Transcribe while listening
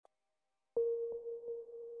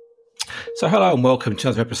So hello and welcome to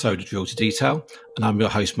another episode of Drill to Detail, and I'm your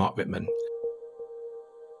host Mark Whitman.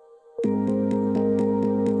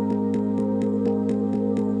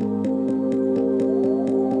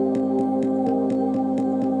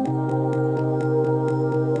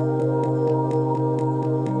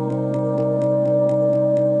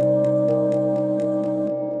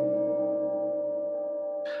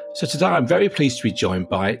 So today I'm very pleased to be joined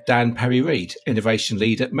by Dan Perry-Reed, Innovation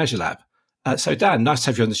Lead at MeasureLab. So Dan, nice to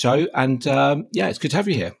have you on the show, and it's good to have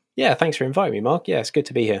you here. Yeah, thanks for inviting me, Mark. Yeah, it's good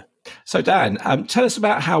to be here. So Dan, tell us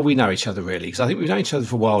about how we know each other, really, because I think we've known each other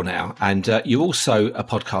for a while now, and you're also a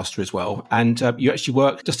podcaster as well, and you actually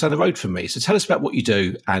work just down the road from me. So tell us about what you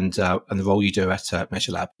do and the role you do at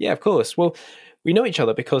MeasureLab. Yeah, of course. Well, we know each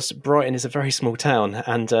other because Brighton is a very small town,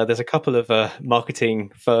 and there's a couple of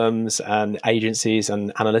marketing firms and agencies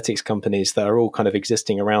and analytics companies that are all kind of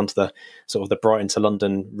existing around the sort of the Brighton to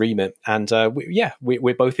London remit. And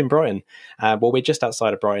we're both in Brighton. Well, we're just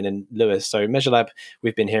outside of Brighton in Lewes. So MeasureLab,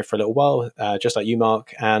 we've been here for a little while, just like you,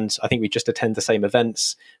 Mark. And I think we just attend the same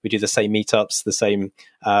events. We do the same meetups, the same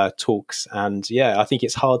talks. And yeah, I think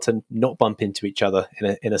it's hard to not bump into each other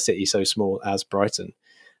in a city so small as Brighton.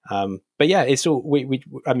 But yeah, it's all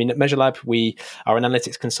at MeasureLab, we are an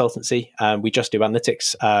analytics consultancy. We just do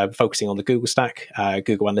analytics, focusing on the Google stack,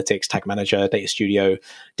 Google Analytics, Tag Manager, Data Studio,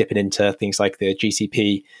 dipping into things like the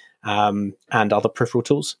GCP and other peripheral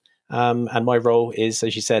tools. And my role is,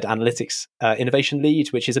 as you said, analytics innovation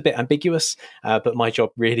lead, which is a bit ambiguous, but my job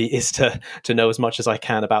really is to know as much as I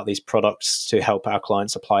can about these products to help our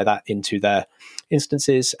clients apply that into their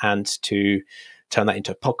instances and to turn that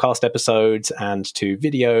into podcast episodes and to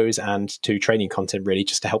videos and to training content, really,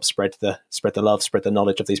 just to help spread the love, spread the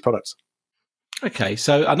knowledge of these products. Okay,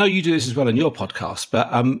 so I know you do this as well on your podcast, but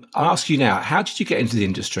I'll ask you now, how did you get into the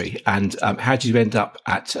industry and how did you end up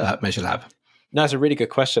at MeasureLab? No, it's a really good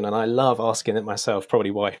question, and I love asking it myself.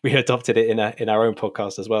 Probably why we adopted it in our own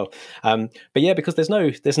podcast as well. But yeah, because there's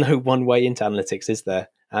no one way into analytics, is there?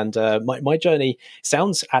 And my journey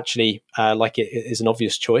sounds actually like it is an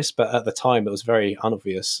obvious choice, but at the time it was very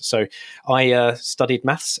unobvious. So I studied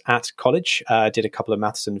maths at college, did a couple of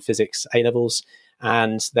maths and physics A-levels,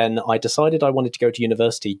 and then I decided I wanted to go to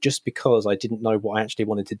university just because I didn't know what I actually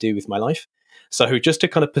wanted to do with my life. So just to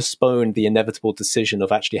kind of postpone the inevitable decision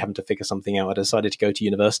of actually having to figure something out, I decided to go to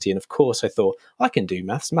university. And of course, I thought, I can do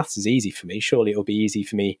maths. Maths is easy for me. Surely it'll be easy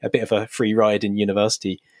for me, a bit of a free ride in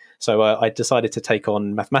university. So I decided to take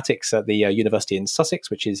on mathematics at the university in Sussex,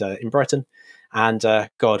 which is in Brighton. And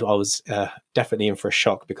God, I was definitely in for a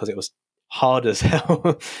shock because it was hard as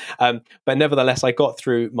hell. But nevertheless, I got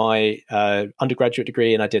through my undergraduate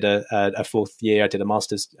degree and I did a fourth year. I did a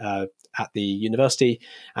master's at the university,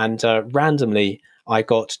 and randomly I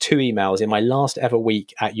got 2 emails in my last ever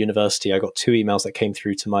week at university. I got 2 emails that came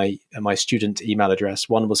through to my student email address.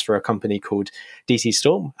 One was for a company called DC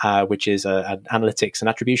Storm, which is an analytics and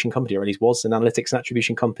attribution company, or at least was an analytics and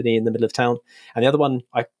attribution company in the middle of town. And the other one,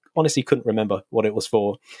 I honestly couldn't remember what it was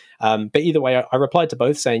for. But either way, I replied to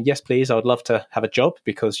both saying, yes, please, I would love to have a job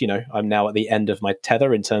because, I'm now at the end of my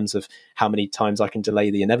tether in terms of how many times I can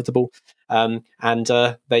delay the inevitable. And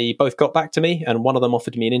they both got back to me, and one of them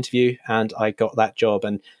offered me an interview, and I got that job.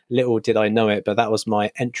 And little did I know it, but that was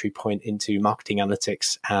my entry point into marketing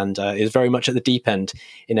analytics. And it was very much at the deep end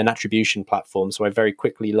in an attribution platform. So I very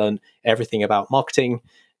quickly learned everything about marketing,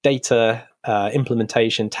 data,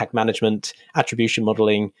 implementation, tag management, attribution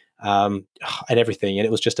modeling, and everything. And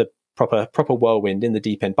it was just a proper whirlwind in the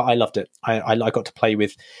deep end, but I loved it. I got to play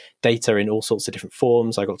with data in all sorts of different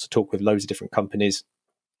forms. I got to talk with loads of different companies.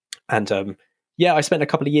 And I spent a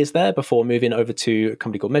couple of years there before moving over to a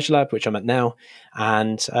company called MeasureLab, which I'm at now.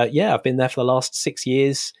 And I've been there for the last 6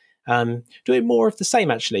 years, doing more of the same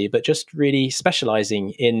actually, but just really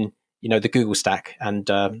specializing in, the Google stack, and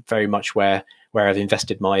very much where I've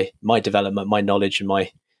invested my development, my knowledge, and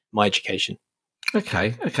my education.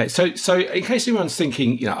 Okay. So in case anyone's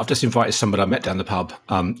thinking, I've just invited somebody I met down the pub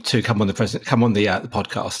to come on the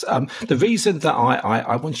podcast. The reason that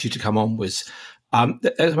I wanted you to come on was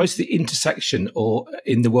most of the intersection, or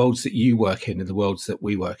in the worlds that you work in and the worlds that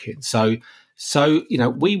we work in. So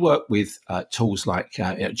we work with tools like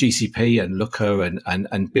GCP and Looker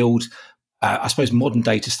and build, I suppose, modern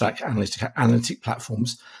data stack analytic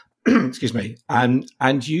platforms. Excuse me.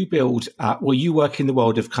 And you build, you work in the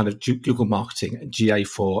world of kind of Google marketing and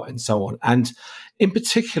GA4 and so on. And in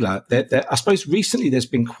particular, I suppose recently there's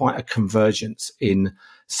been quite a convergence in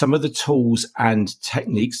some of the tools and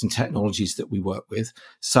techniques and technologies that we work with.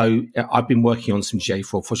 So I've been working on some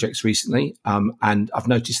GA4 projects recently, and I've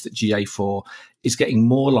noticed that GA4 is getting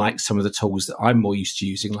more like some of the tools that I'm more used to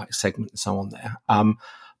using, like Segment and so on there.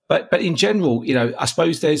 but in general, I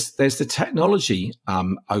suppose there's the technology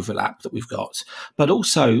overlap that we've got, but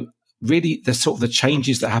also really the sort of the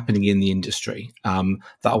changes that are happening in the industry that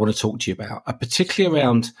I want to talk to you about, particularly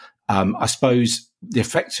around, I suppose, the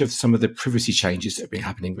effect of some of the privacy changes that have been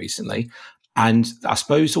happening recently, and I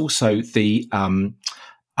suppose also the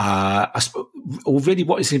or really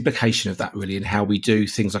what is the implication of that really, and how we do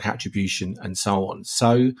things like attribution and so on.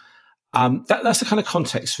 So that's the kind of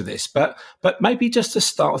context for this. But maybe just to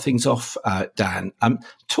start things off, Dan,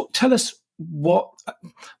 tell us what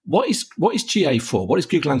is GA4? What is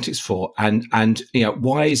Google Analytics for? And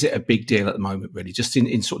why is it a big deal at the moment? Really, just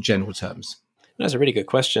in sort of general terms. That's a really good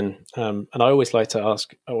question. And I always like to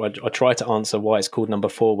ask, I try to answer why it's called number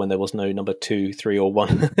 4 when there was no number 2, 3, or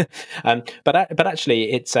 1. But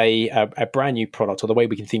actually, it's a brand new product, or the way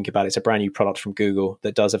we can think about it, it's a brand new product from Google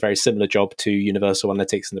that does a very similar job to Universal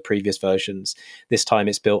Analytics in the previous versions. This time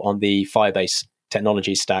it's built on the Firebase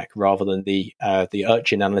technology stack rather than the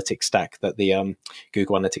Urchin Analytics stack that the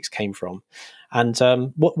Google Analytics came from. And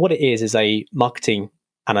what it is a marketing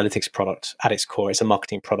analytics product at its core. It's a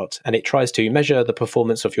marketing product, and it tries to measure the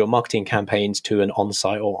performance of your marketing campaigns to an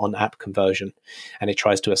on-site or on-app conversion, and it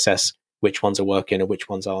tries to assess which ones are working and which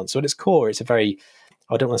ones aren't. So at its core, it's a very,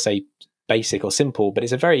 I don't want to say basic or simple, but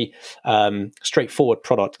it's a very straightforward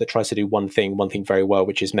product that tries to do one thing very well,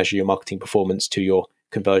 which is measure your marketing performance to your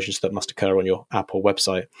conversions that must occur on your app or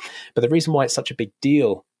website. But the reason why it's such a big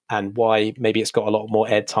deal, and why maybe it's got a lot more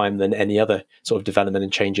airtime than any other sort of development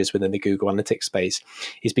and changes within the Google Analytics space,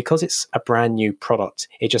 is because it's a brand new product.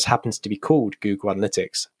 It just happens to be called Google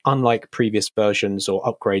Analytics. Unlike previous versions or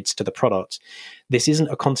upgrades to the product, this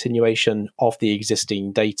isn't a continuation of the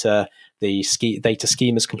existing data. The data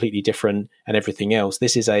scheme is completely different and everything else.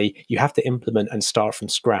 This is you have to implement and start from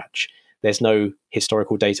scratch. There's no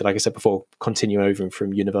historical data, like I said before, continue over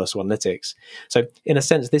from Universal Analytics. So in a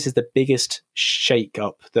sense, this is the biggest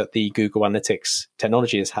shake-up that the Google Analytics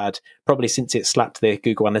technology has had, probably since it slapped the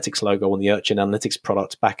Google Analytics logo on the Urchin Analytics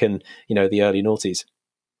product back in the early noughties.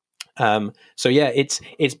 So yeah, it's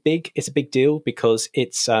big. It's a big deal because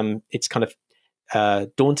it's kind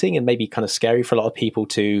of daunting and maybe kind of scary for a lot of people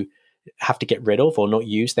to have to get rid of or not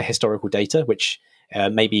use the historical data, which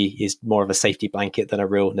maybe is more of a safety blanket than a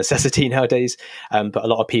real necessity nowadays. But a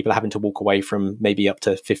lot of people are having to walk away from maybe up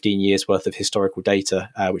to 15 years worth of historical data,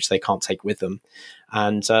 which they can't take with them.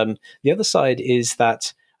 And the other side is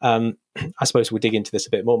that I suppose we'll dig into this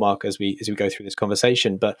a bit more, Mark, as we go through this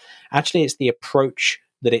conversation. But actually, it's the approach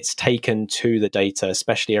that it's taken to the data,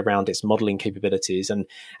 especially around its modeling capabilities. And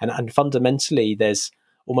fundamentally, there's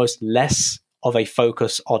almost less of a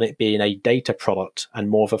focus on it being a data product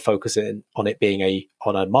and more of a focus on it being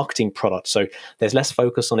on a marketing product. So there's less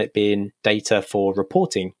focus on it being data for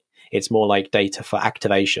reporting. It's more like data for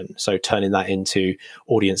activation. So turning that into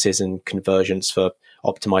audiences and conversions for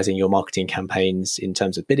optimizing your marketing campaigns in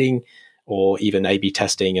terms of bidding, or even A/B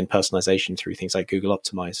testing and personalization through things like Google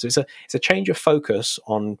Optimize. So it's a change of focus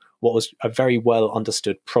on what was a very well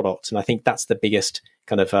understood product. And I think that's the biggest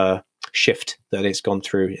kind of shift that it's gone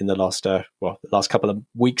through in the last couple of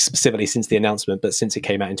weeks, specifically since the announcement, but since it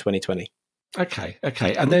came out in 2020. Okay.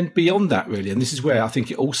 And then beyond that, really, and this is where I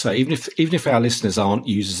think it also, even if our listeners aren't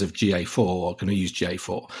users of GA4 or going to use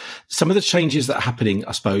GA4, some of the changes that are happening,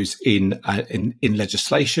 I suppose, in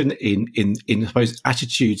legislation, in I suppose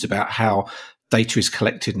attitudes about how data is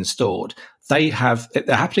collected and stored, they're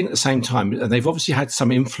happening at the same time, and they've obviously had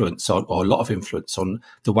some influence on, or a lot of influence on,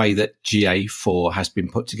 the way that GA4 has been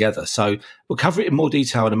put together. So we'll cover it in more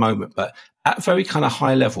detail in a moment, but at a very kind of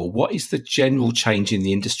high level, what is the general change in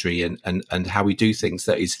the industry and how we do things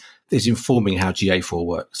that is informing how GA4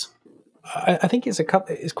 works? I think it's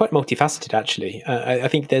quite multifaceted, actually. I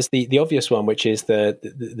think there's the obvious one, which is the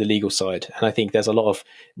legal side. And I think there's a lot of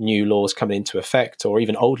new laws coming into effect, or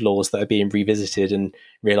even old laws that are being revisited and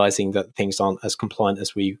realizing that things aren't as compliant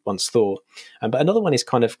as we once thought. But another one is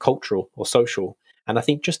kind of cultural or social. And I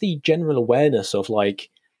think just the general awareness of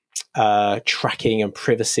tracking and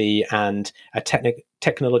privacy and a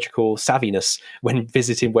technological savviness when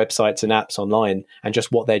visiting websites and apps online, and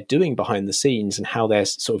just what they're doing behind the scenes and how they're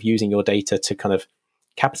sort of using your data to kind of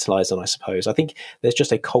capitalize on, I suppose. I think there's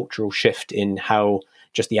just a cultural shift in how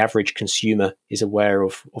just the average consumer is aware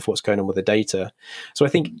of what's going on with the data. So I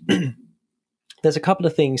think there's a couple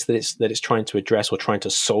of things that it's trying to address or trying to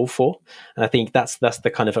solve for. And I think that's the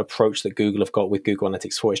kind of approach that Google have got with Google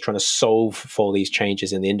Analytics 4, is trying to solve for these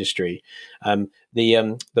changes in the industry.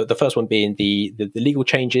 The first one being the legal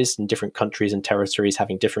changes in different countries and territories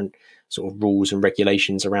having different sort of rules and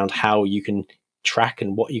regulations around how you can track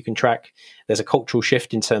and what you can track. There's a cultural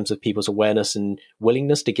shift in terms of people's awareness and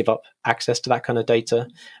willingness to give up access to that kind of data.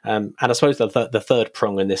 And I suppose the third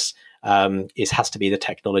prong in this has to be the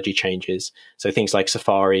technology changes. So things like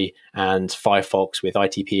Safari and Firefox with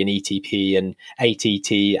ITP and ETP and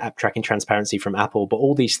ATT, app tracking transparency from Apple, but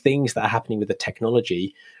all these things that are happening with the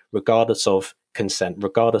technology, regardless of consent,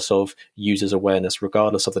 regardless of users' awareness,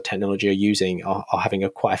 regardless of the technology you're using, are having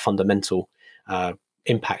quite a fundamental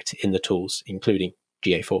impact in the tools, including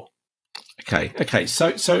GA4. Okay.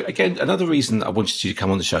 So again, another reason I wanted you to come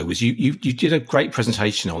on the show was you did a great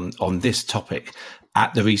presentation on this topic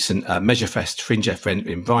at the recent MeasureFest Fringe event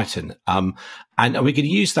in Brighton, and we're going to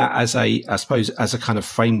use that as a kind of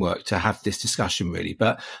framework to have this discussion, really.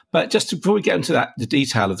 But just to before we get into the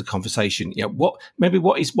detail of the conversation, what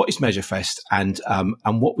is MeasureFest, and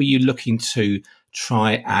what were you looking to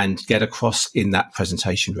try and get across in that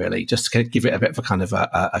presentation, really, just to give it a bit of a kind of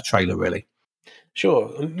a trailer, really. Sure.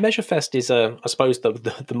 MeasureFest is, I suppose,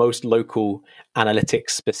 the most local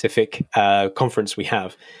analytics-specific conference we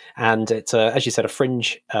have. And it's, as you said, a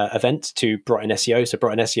fringe event to Brighton SEO. So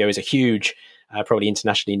Brighton SEO is a huge, probably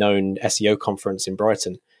internationally known SEO conference in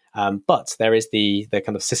Brighton. But there is the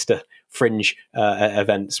kind of sister fringe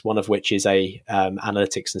events, one of which is a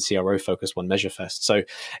analytics and CRO focused one, MeasureFest. So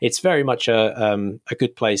it's very much a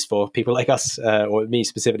good place for people like us, or me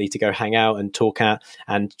specifically, to go hang out and talk at,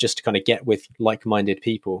 and just to kind of get with like-minded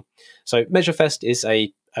people. So MeasureFest is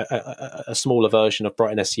a smaller version of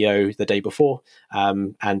Brighton SEO the day before,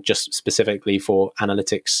 and just specifically for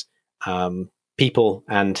analytics people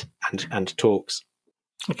and talks.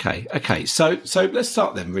 Okay. So let's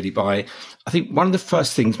start then really by, I think one of the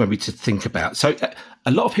first things maybe to think about. So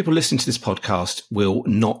a lot of people listening to this podcast will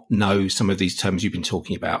not know some of these terms you've been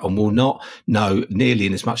talking about, and will not know nearly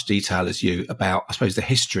in as much detail as you about, I suppose, the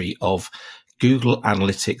history of Google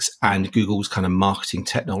Analytics and Google's kind of marketing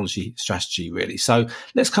technology strategy, really. So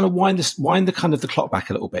let's kind of wind the kind of the clock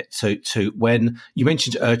back a little bit to when you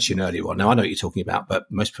mentioned Urchin earlier on. Now I know what you're talking about, but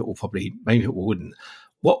most people maybe people wouldn't.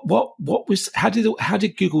 How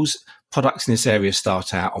did Google's products in this area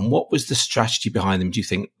start out, and what was the strategy behind them, do you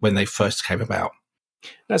think, when they first came about?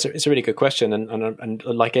 It's a really good question, and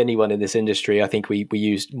like anyone in this industry, I think we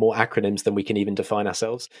use more acronyms than we can even define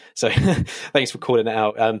ourselves. So thanks for calling it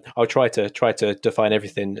out. I'll try to define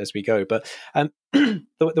everything as we go. But the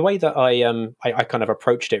way that I kind of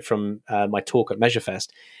approached it from my talk at MeasureFest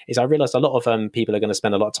is I realized a lot of people are going to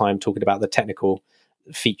spend a lot of time talking about the technical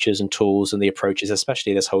features and tools and the approaches,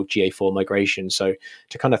 especially this whole GA4 migration. So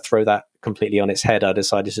to kind of throw that completely on its head, I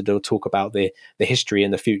decided to talk about the history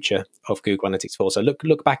and the future of Google Analytics 4. So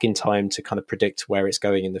look back in time to kind of predict where it's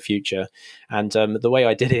going in the future. And the way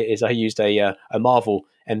I did it is I used a Marvel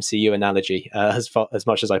MCU analogy as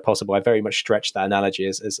much as I possible. I very much stretched that analogy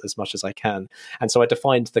as much as I can. And so I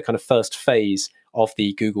defined the kind of first phase of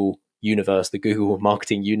the Google universe, the Google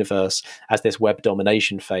marketing universe, as this web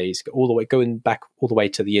domination phase, going back all the way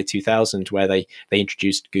to the year 2000, where they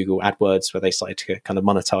introduced Google AdWords, where they started to kind of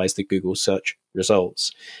monetize the Google search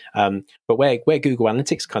results. But where Google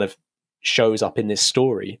Analytics kind of shows up in this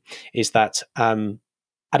story is that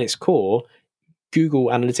at its core, Google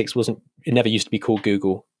Analytics it never used to be called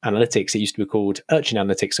Google Analytics. It used to be called Urchin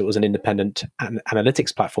Analytics. It was an independent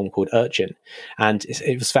analytics platform called Urchin. And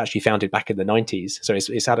it was actually founded back in the 90s. So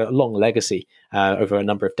it's had a long legacy over a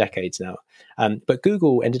number of decades now. But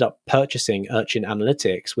Google ended up purchasing Urchin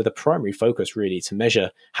Analytics with a primary focus really to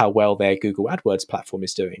measure how well their Google AdWords platform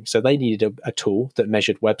is doing. So they needed a tool that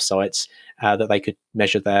measured websites, that they could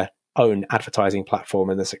measure their own advertising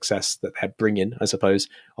platform and the success that they're bringing, I suppose,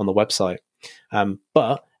 on the website.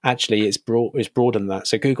 But actually, it's broader than that.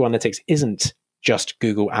 So Google Analytics isn't just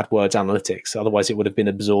Google AdWords Analytics. Otherwise, it would have been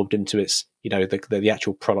absorbed into its, the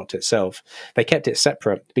actual product itself. They kept it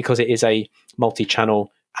separate because it is a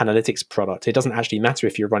multi-channel analytics product. It doesn't actually matter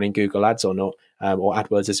if you're running Google Ads or not, or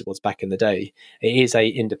AdWords as it was back in the day. It is a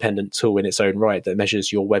independent tool in its own right that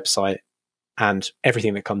measures your website and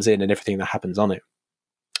everything that comes in and everything that happens on it.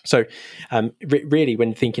 So really,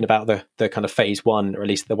 when thinking about the kind of phase one, or at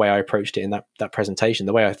least the way I approached it in that presentation,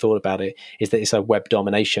 the way I thought about it is that it's a web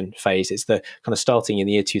domination phase. It's the kind of starting in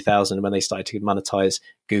the year 2000 when they started to monetize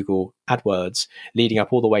Google AdWords, leading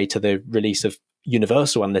up all the way to the release of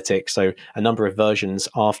Universal Analytics. So a number of versions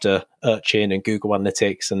after Urchin and Google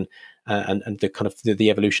Analytics and the kind of the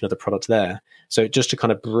evolution of the product there. So just to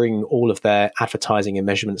kind of bring all of their advertising and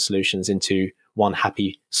measurement solutions into one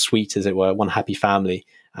happy suite, as it were, one happy family.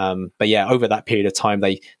 But yeah, over that period of time,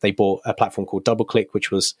 they bought a platform called DoubleClick,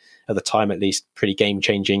 which was at the time at least pretty game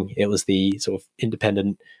changing. It was the sort of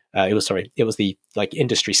independent. It was the like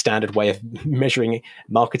industry standard way of measuring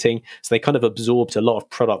marketing. So they kind of absorbed a lot of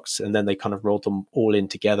products and then they kind of rolled them all in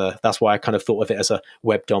together. That's why I kind of thought of it as a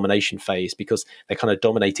web domination phase, because they're kind of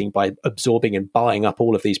dominating by absorbing and buying up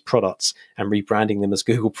all of these products and rebranding them as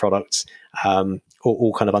Google products,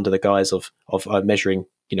 all kind of under the guise of measuring,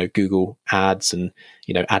 Google ads and,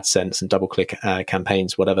 AdSense and DoubleClick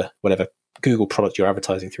campaigns, whatever Google product you're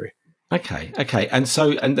advertising through. Okay. And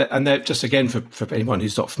so, and there, just again, for anyone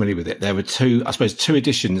who's not familiar with it, there were two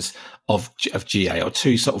editions of GA, or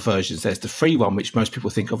two sort of versions. There's the free one, which most people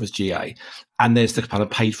think of as GA, and there's the kind of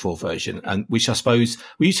paid for version. And which I suppose,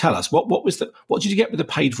 will you tell us what did you get with the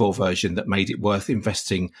paid for version that made it worth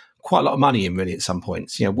investing quite a lot of money in, really, at some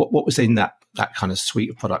points? What was in that kind of suite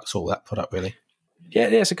of products, or that product, really? Yeah,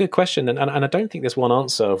 it's a good question, and I don't think there's one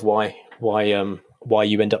answer of why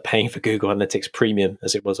you end up paying for Google Analytics Premium,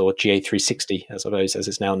 as it was, or GA360, as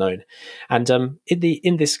it's now known. And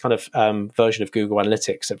in this kind of version of Google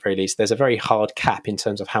Analytics, at very least, there's a very hard cap in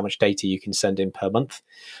terms of how much data you can send in per month.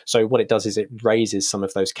 So what it does is it raises some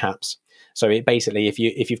of those caps. So it basically, if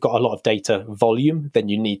you've got a lot of data volume, then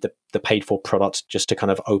you need the paid for product just to kind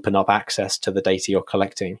of open up access to the data you're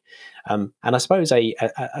collecting. And I suppose a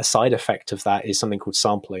side effect of that is something called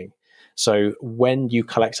sampling. So when you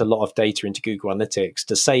collect a lot of data into Google Analytics,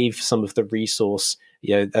 to save some of the resources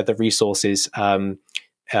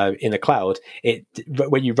in the cloud,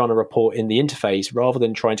 when you run a report in the interface, rather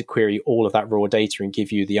than trying to query all of that raw data and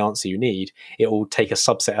give you the answer you need, it will take a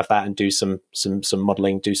subset of that and do some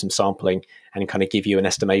modeling, do some sampling, and kind of give you an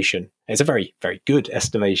estimation. It's a very, very good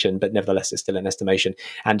estimation, but nevertheless, it's still an estimation.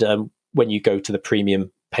 And when you go to the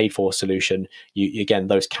premium paid for solution, you again,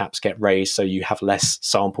 those caps get raised, so you have less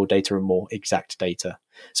sample data and more exact data.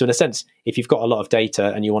 So in a sense, if you've got a lot of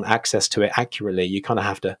data and you want access to it accurately, you kind of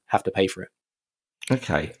have to pay for it.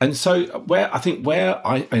 Okay, and so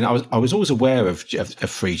I was always aware of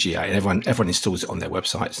free GA, and everyone installs it on their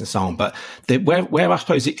websites and so on. But where I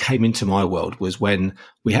suppose it came into my world was when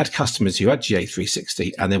we had customers who had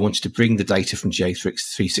GA360 and they wanted to bring the data from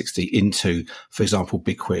GA360 into, for example,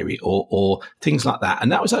 BigQuery or things like that.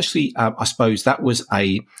 And that was actually, I suppose, that was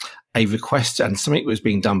a request and something that was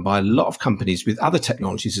being done by a lot of companies with other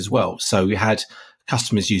technologies as well. So we had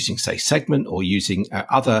customers using, say, Segment, or using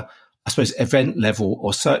other, I suppose, event level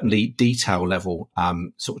or certainly detail level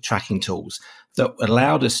sort of tracking tools that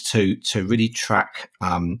allowed us to really track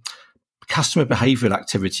customer behavioral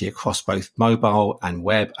activity across both mobile and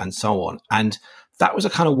web and so on. And that was a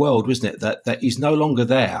kind of world, wasn't it, that is no longer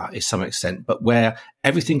there to some extent, but where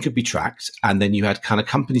everything could be tracked. And then you had kind of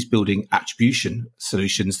companies building attribution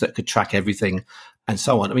solutions that could track everything and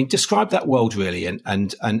so on. I mean, describe that world really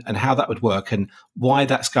and how that would work and why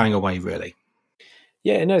that's going away, really.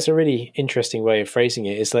 Yeah, no, it's a really interesting way of phrasing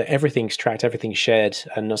it. Is that everything's tracked, everything's shared,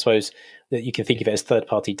 and I suppose that you can think of it as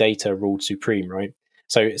third-party data ruled supreme, right?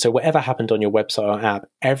 So whatever happened on your website or app,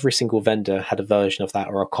 every single vendor had a version of that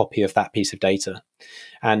or a copy of that piece of data.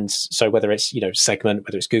 And so whether it's Segment,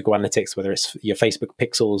 whether it's Google Analytics, whether it's your Facebook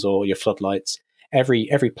pixels or your floodlights, every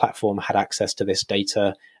platform had access to this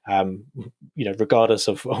data, regardless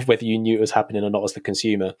of whether you knew it was happening or not as the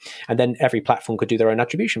consumer. And then every platform could do their own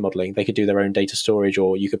attribution modeling. They could do their own data storage,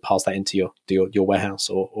 or you could pass that into your warehouse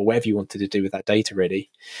or whatever you wanted to do with that data, really,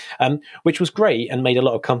 which was great and made a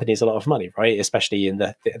lot of companies a lot of money, right? Especially in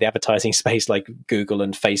the advertising space like Google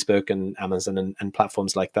and Facebook and Amazon and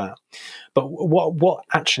platforms like that. But what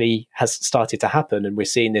actually has started to happen, and we're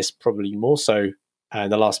seeing this probably more so in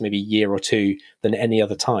the last maybe year or two than any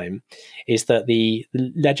other time, is that the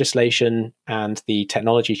legislation and the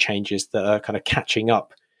technology changes that are kind of catching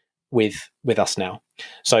up with us now.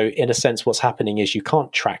 So in a sense, what's happening is you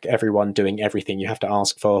can't track everyone doing everything. You have to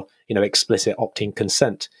ask for, explicit opt-in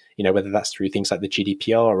consent, whether that's through things like the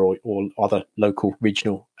GDPR or other local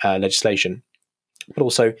regional legislation. But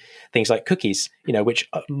also things like cookies, which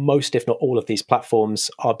most, if not all of these platforms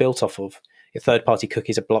are built off of. Third-party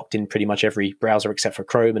cookies are blocked in pretty much every browser except for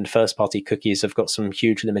Chrome, and first-party cookies have got some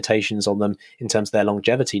huge limitations on them in terms of their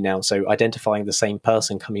longevity now. So identifying the same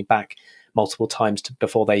person coming back multiple times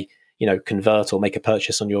before they convert or make a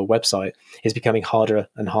purchase on your website is becoming harder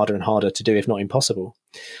and harder and harder to do, if not impossible.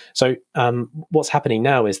 So what's happening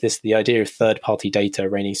now is the idea of third-party data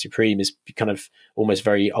reigning supreme is kind of almost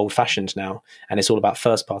very old-fashioned now, and it's all about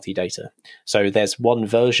first-party data. So there's one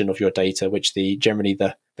version of your data which generally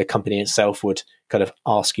the company itself would kind of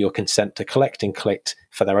ask your consent to collect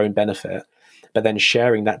for their own benefit, but then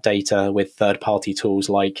sharing that data with third-party tools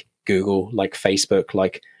like Google, like Facebook,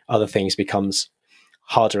 like other things becomes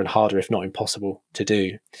harder and harder, if not impossible, to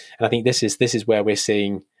do. And I think this is where we're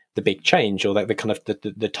seeing the big change, or the kind of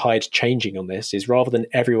the tide changing on this, is rather than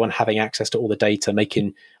everyone having access to all the data,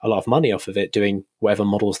 making a lot of money off of it, doing whatever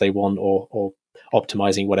models they want, or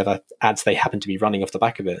optimizing whatever ads they happen to be running off the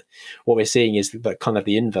back of it. What we're seeing is the kind of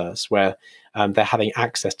the inverse, where they're having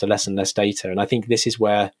access to less and less data. And I think this is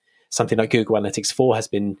where something like Google Analytics 4 has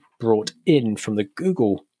been brought in from the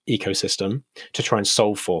Google ecosystem to try and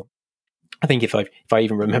solve for. I think if I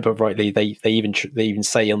even remember rightly, they even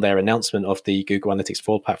say on their announcement of the Google Analytics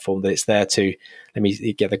 4 platform that it's there to, let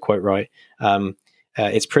me get the quote right,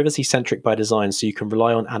 it's privacy centric by design, so you can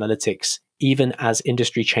rely on analytics even as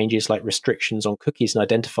industry changes like restrictions on cookies and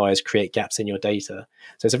identifiers create gaps in your data.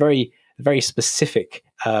 So it's a very specific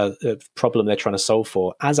problem they're trying to solve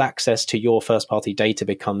for. As access to your first party data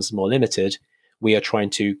becomes more limited, we are trying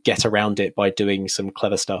to get around it by doing some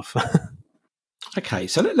clever stuff. Okay,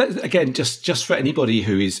 so again, just for anybody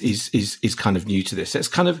who is kind of new to this,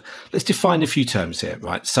 let's define a few terms here,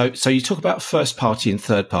 right? So you talk about first party and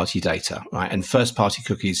third party data, right? And first party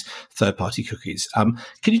cookies, third party cookies.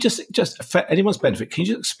 Can you just for anyone's benefit, can you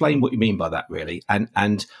just explain what you mean by that, really?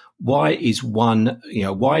 And why is one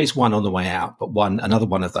on the way out, but another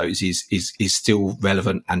one of those is still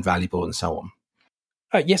relevant and valuable and so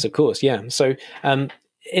on? Yes, of course, yeah. So.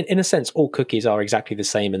 In a sense, all cookies are exactly the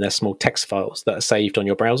same, and they're small text files that are saved on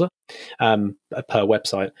your browser per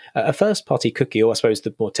website. A first-party cookie, or I suppose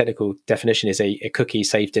the more technical definition is a cookie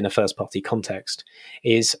saved in a first-party context,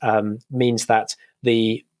 means that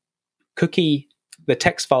the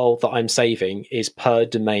text file that I'm saving is per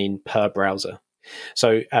domain per browser.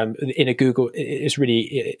 So in a Google, it's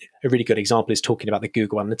really a really good example is talking about the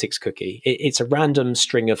Google Analytics cookie. It's a random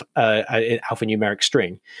string of alphanumeric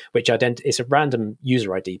string, which it's a random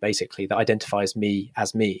user ID basically that identifies me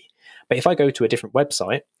as me. But if I go to a different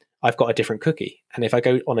website, I've got a different cookie. And if I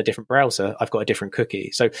go on a different browser, I've got a different cookie.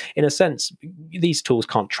 So in a sense, these tools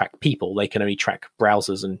can't track people. They can only track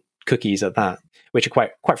browsers and cookies at that, which are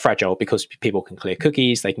quite fragile because people can clear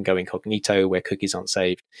cookies, they can go incognito where cookies aren't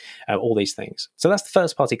saved, all these things. So that's the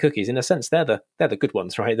first party cookies. In a sense, they're the good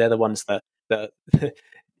ones, right? They're the ones that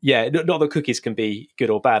yeah, not that cookies can be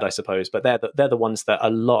good or bad, I suppose, but they're the ones that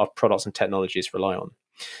a lot of products and technologies rely on.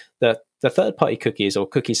 The third party cookies, or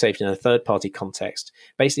cookies saved in a third party context,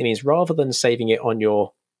 basically means rather than saving it on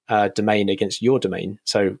your domain against your domain.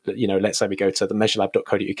 So, let's say we go to the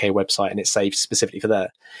measurelab.co.uk website and it's saved specifically for there.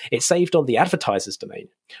 It's saved on the advertiser's domain.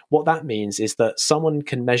 What that means is that someone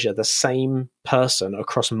can measure the same person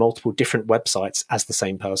across multiple different websites as the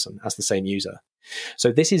same person, as the same user.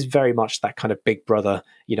 So this is very much that kind of big brother,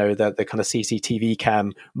 the kind of CCTV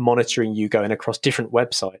cam monitoring you going across different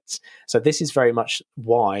websites. So this is very much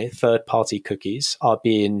why third-party cookies are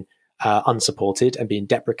being unsupported and being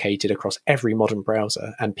deprecated across every modern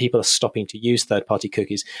browser, and people are stopping to use third-party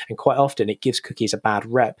cookies. And quite often it gives cookies a bad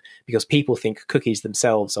rep because people think cookies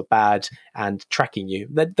themselves are bad and tracking you.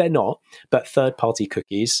 They're not, but third-party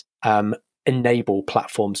cookies enable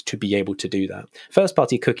platforms to be able to do that.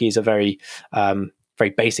 First-party cookies are very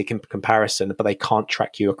basic in comparison, but they can't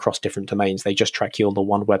track you across different domains. They just track you on the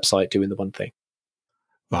one website doing the one thing.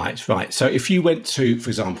 Right. So if you went to, for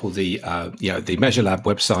example, the Measure Lab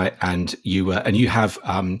website and you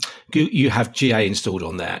have GA installed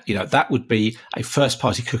on there, that would be a first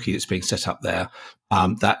party cookie that's being set up there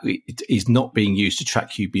that is not being used to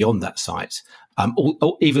track you beyond that site.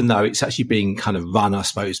 Even though it's actually being kind of run, I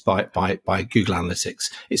suppose, by Google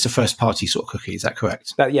Analytics, it's a first party sort of cookie. Is that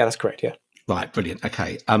correct? Yeah, that's correct. Yeah. Right, brilliant.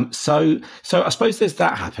 Okay, so I suppose there's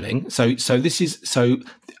that happening. So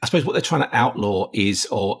I suppose what they're trying to outlaw is,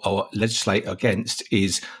 or legislate against,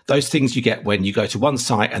 is those things you get when you go to one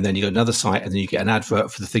site and then you go to another site and then you get an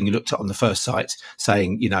advert for the thing you looked at on the first site,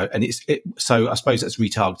 saying, and so I suppose that's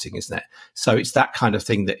retargeting, isn't it? So it's that kind of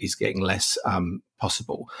thing that is getting less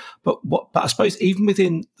possible. But I suppose even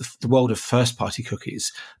within the world of first party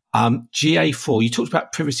cookies, GA4, you talked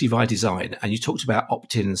about privacy by design and you talked about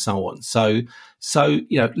opt-in and so on. So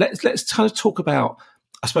let's kind of talk about,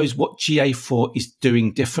 I suppose, what GA4 is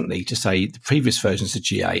doing differently to, say, the previous versions of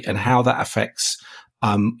GA and how that affects,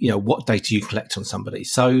 what data you collect on somebody.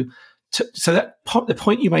 So that the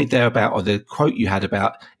point you made there about, or the quote you had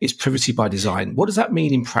about, is privacy by design. What does that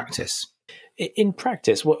mean in practice? In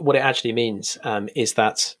practice, what it actually means is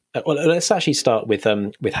that, let's actually start with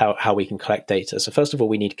how we can collect data. So first of all,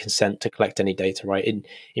 we need consent to collect any data, right?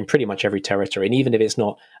 In pretty much every territory, and even if it's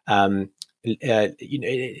not,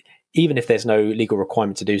 even if there's no legal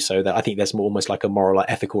requirement to do so, that I think there's almost like a moral or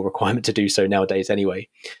ethical requirement to do so nowadays, anyway.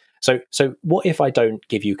 So what if I don't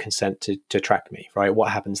give you consent to track me, right?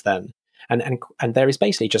 What happens then? And there is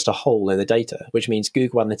basically just a hole in the data, which means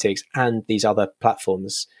Google Analytics and these other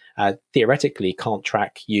platforms theoretically can't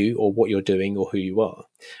track you or what you're doing or who you are,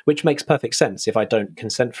 which makes perfect sense. If I don't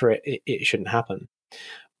consent for it, it shouldn't happen.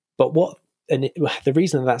 But the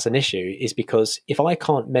reason that's an issue is because if I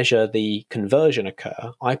can't measure the conversion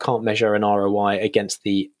occur, I can't measure an ROI against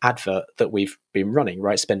the advert that we've been running,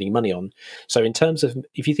 right? Spending money on. So in terms of,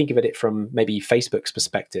 if you think of it from maybe Facebook's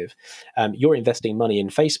perspective, you're investing money in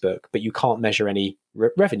Facebook, but you can't measure any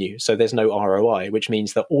revenue. So there's no ROI, which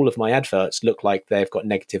means that all of my adverts look like they've got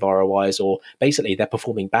negative ROIs, or basically they're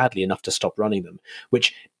performing badly enough to stop running them,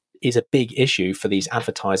 which is a big issue for these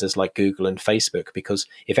advertisers like Google and Facebook, because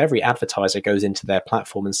if every advertiser goes into their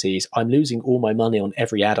platform and sees I'm losing all my money on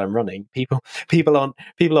every ad I'm running, people aren't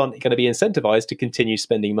going to be incentivized to continue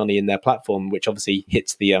spending money in their platform, which obviously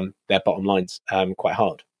hits their bottom lines quite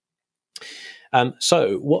hard.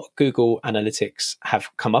 So what Google Analytics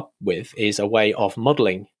have come up with is a way of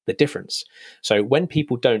modeling the difference. So when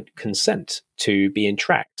people don't consent to being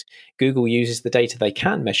tracked, Google uses the data they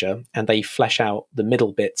can measure and they flesh out the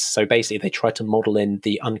middle bits. So basically they try to model in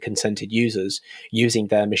the unconsented users using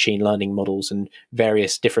their machine learning models and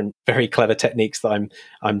various different very clever techniques that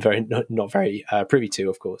I'm not very privy to,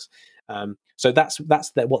 of course. So that's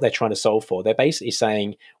what they're trying to solve for. They're basically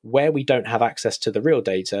saying where we don't have access to the real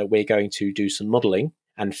data, we're going to do some modeling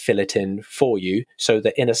and fill it in for you so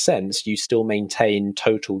that in a sense you still maintain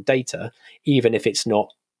total data, even if it's not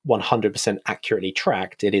 100% accurately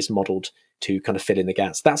tracked, it is modeled to kind of fill in the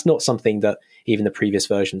gaps. That's not something that even the previous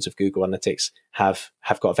versions of Google Analytics have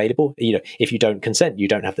got available. You know, if you don't consent, you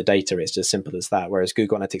don't have the data. It's as simple as that. Whereas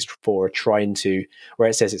Google Analytics 4 are trying to, where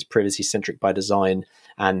it says it's privacy centric by design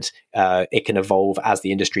and it can evolve as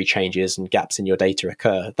the industry changes and gaps in your data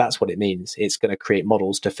occur. That's what it means. It's going to create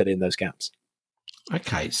models to fill in those gaps.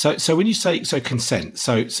 Okay, so when you say consent,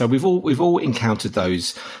 so we've all encountered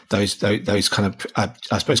those kind of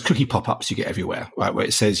I suppose cookie pop-ups you get everywhere, right? Where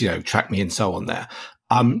it says track me and so on there,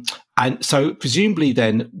 and so presumably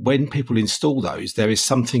then when people install those, there is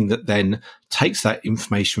something that then takes that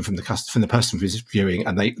information from the person who's viewing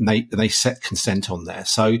and they set consent on there.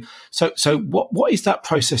 So what is that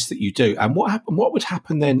process that you do, and what would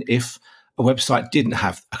happen then if a website didn't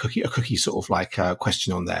have a cookie sort of like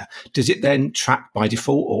question on there? Does it then track by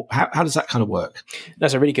default, or how does that kind of work?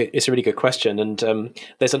 It's a really good question, and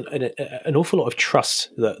there's an awful lot of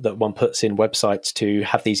trust that one puts in websites to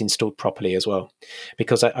have these installed properly as well,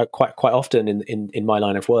 because I quite often in my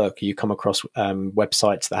line of work you come across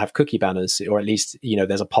websites that have cookie banners, or at least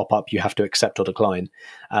there's a pop-up you have to accept or decline,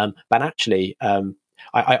 but actually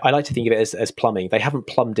I like to think of it as plumbing. They haven't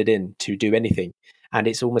plumbed it in to do anything. And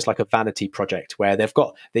it's almost like a vanity project where they've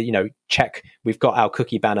got check, we've got our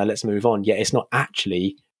cookie banner, let's move on. Yet it's not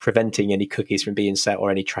actually preventing any cookies from being set or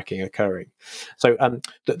any tracking occurring. So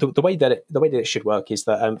the way that it should work is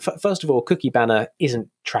that first of all, cookie banner isn't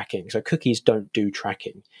tracking. So cookies don't do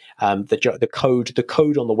tracking. The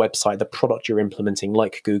code on the website, the product you're implementing,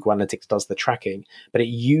 like Google Analytics does the tracking, but it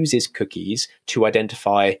uses cookies to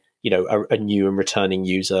identify a new and returning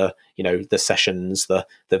user, the sessions, the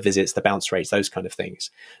visits, the bounce rates, those kind of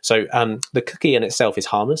things. So the cookie in itself is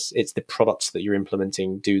harmless. It's the products that you're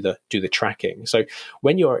implementing do the tracking. So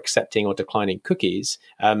when you're accepting or declining cookies,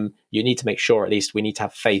 you need to make sure, at least we need to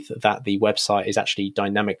have faith that the website is actually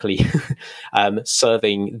dynamically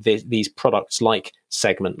serving these products like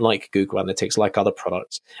Segment, like Google Analytics, like other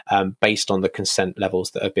products, based on the consent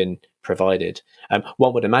levels that have been provided.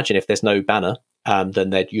 One would imagine if there's no banner, then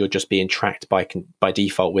that you're just being tracked by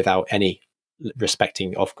default without any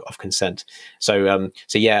respecting of consent. So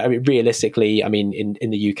yeah, I mean, realistically, I mean, in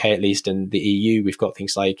the UK at least, and the EU, we've got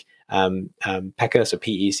things like PECR, so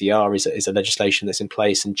PECR is a legislation that's in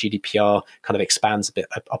place, and GDPR kind of expands a bit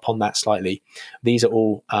upon that slightly. These are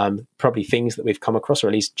all probably things that we've come across, or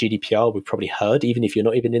at least GDPR we've probably heard, even if you're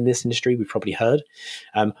not even in this industry, we've probably heard.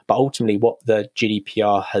 But ultimately what the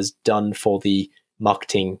GDPR has done for the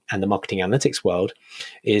marketing and the marketing analytics world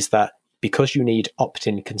is that because you need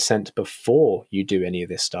opt-in consent before you do any of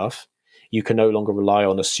this stuff, you can no longer rely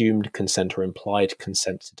on assumed consent or implied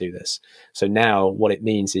consent to do this. So now what it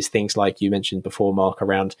means is things like you mentioned before, Mark,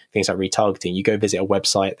 around things like retargeting. You go visit a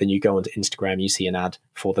website, then you go onto Instagram, you see an ad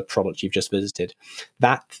for the product you've just visited.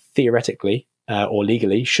 That theoretically or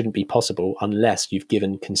legally shouldn't be possible unless you've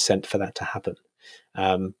given consent for that to happen.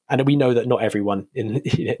 And we know that not every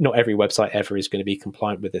website ever is going to be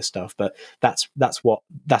compliant with this stuff, but that's what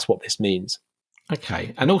this means.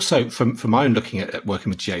 Okay, and also from my own looking at working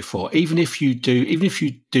with GA4, even if you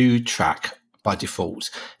do track by default,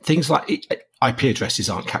 things like IP addresses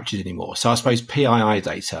aren't captured anymore. So I suppose PII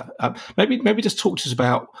data. Maybe just talk to us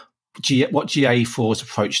about what GA4's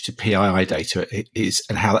approach to PII data is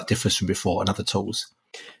and how that differs from before and other tools.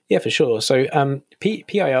 Yeah, for sure. So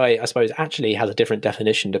PII, I suppose, actually has a different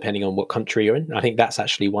definition depending on what country you're in. I think that's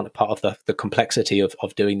actually one part of the complexity of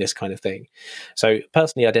doing this kind of thing. So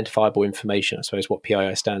personally identifiable information, I suppose what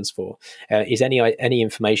PII stands for, is any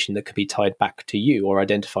information that could be tied back to you or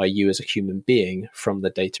identify you as a human being from the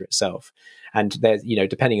data itself. And there's,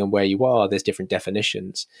 depending on where you are, there's different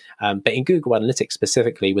definitions. But in Google Analytics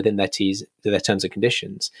specifically, within their terms and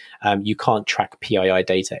conditions, you can't track PII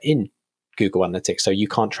data in Google Analytics. So you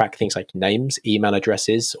can't track things like names, email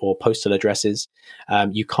addresses, or postal addresses.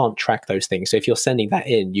 You can't track those things. So if you're sending that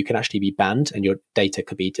in, you can actually be banned and your data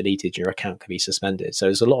could be deleted, your account could be suspended. So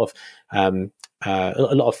there's a lot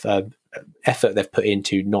of effort they've put in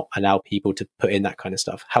to not allow people to put in that kind of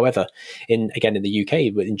stuff. However, in the UK,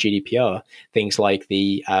 in GDPR, things like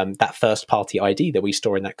that first party ID that we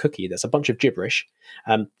store in that cookie, that's a bunch of gibberish,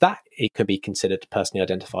 that it can be considered personally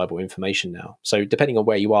identifiable information now. So depending on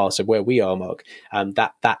where you are, so where we are, Mark,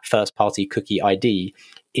 that first party cookie ID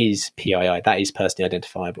is PII, that is personally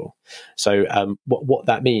identifiable. So what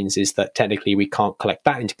that means is that technically we can't collect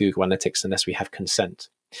that into Google Analytics unless we have consent.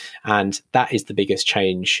 And that is the biggest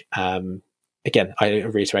change. Again, I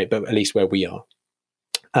reiterate, but at least where we are,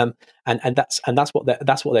 and that's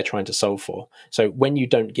what they're trying to solve for. So when you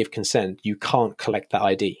don't give consent, you can't collect that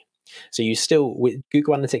ID. So you still, with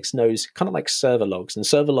Google Analytics knows kind of like server logs, and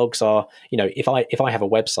server logs are, if I have a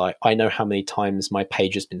website, I know how many times my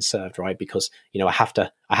page has been served, right? Because I have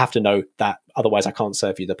to know that, otherwise I can't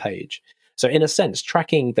serve you the page. So in a sense,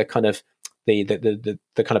 tracking the kind of the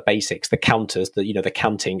kind of basics, the counters, the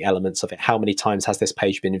counting elements of it. How many times has this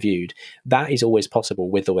page been viewed? That is always possible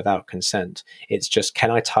with or without consent. It's just, can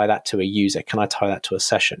I tie that to a user? Can I tie that to a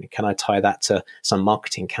session? Can I tie that to some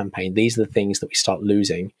marketing campaign? These are the things that we start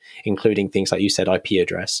losing, including things like you said, IP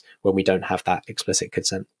address, when we don't have that explicit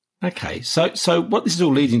consent. Okay, so what this is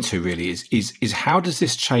all leading to really is how does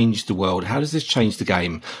this change the world? How does this change the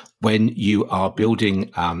game when you are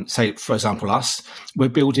building, say, for example, we're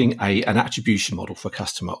building an attribution model for a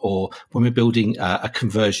customer, or when we're building a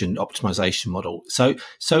conversion optimization model. So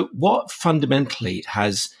what fundamentally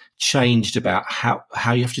has changed about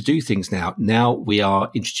how you have to do things now? Now we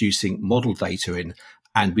are introducing model data in,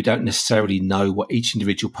 and we don't necessarily know what each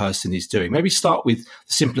individual person is doing. Maybe start with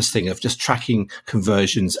the simplest thing of just tracking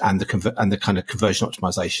conversions and the kind of conversion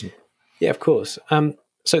optimization. Yeah, of course.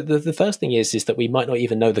 So the first thing is that we might not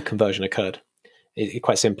even know the conversion occurred.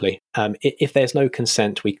 Quite simply, if there's no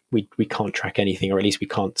consent, we can't track anything, or at least we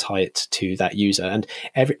can't tie it to that user. And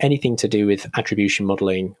anything to do with attribution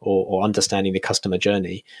modeling or understanding the customer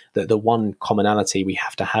journey, the one commonality we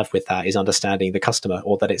have to have with that is understanding the customer,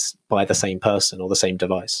 or that it's by the same person or the same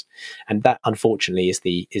device. And that, unfortunately, is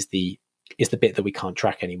the bit that we can't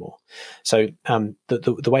track anymore. So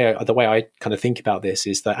the way I kind of think about this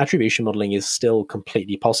is that attribution modeling is still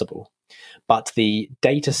completely possible, but the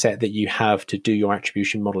data set that you have to do your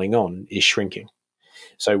attribution modeling on is shrinking.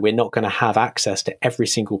 So we're not going to have access to every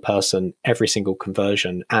single person, every single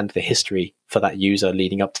conversion, and the history for that user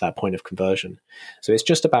leading up to that point of conversion. So it's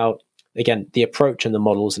just about, again, the approach and the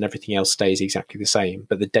models and everything else stays exactly the same,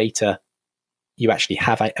 but the data you actually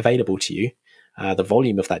have available to you, the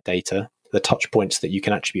volume of that data, the touch points that you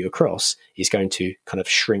can attribute across, is going to kind of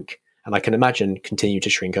shrink, and I can imagine continue to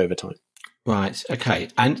shrink over time. Right. Okay.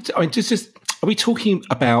 And I mean, are we talking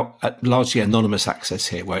about largely anonymous access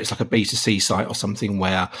here, where it's like a B2C site or something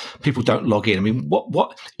where people don't log in? I mean,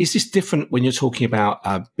 what is this different when you're talking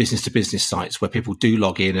about business to business sites where people do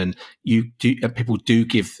log in and people do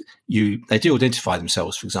give you, they do identify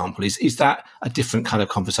themselves, for example? Is that a different kind of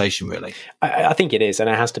conversation, really? I think it is, and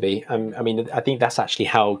it has to be. I mean, I think that's actually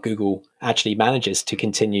how Google actually manages to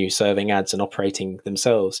continue serving ads and operating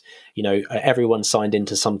themselves. Everyone's signed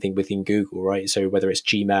into something within Google, right? So whether it's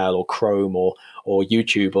Gmail or Chrome or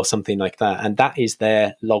YouTube or something like that, and that is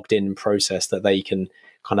their logged in process that they can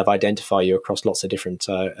kind of identify you across lots of different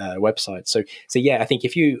websites. So yeah, I think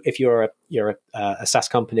if you're a SaaS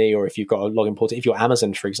company, or if you've got a login portal, if you're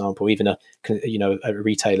Amazon, for example, even a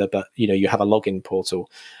retailer, but you have a login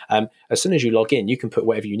portal, as soon as you log in, you can put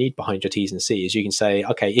whatever you need behind your T's and C's. You can say,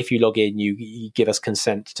 okay, if you log in, you give us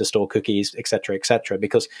consent to store cookies, etc.,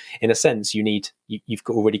 because in a sense, you've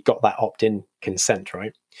already got that opt-in consent,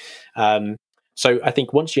 right? So I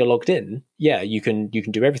think once you're logged in, yeah, you can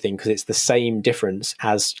do everything, because it's the same difference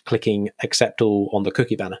as clicking accept all on the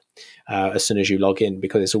cookie banner as soon as you log in,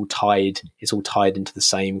 because it's all tied into the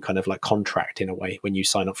same kind of like contract in a way when you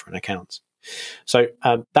sign up for an account. So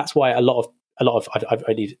that's why a lot of a lot of,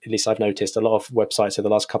 at least I've noticed, a lot of websites over the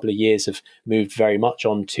last couple of years have moved very much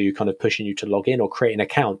on to kind of pushing you to log in or create an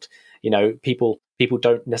account. People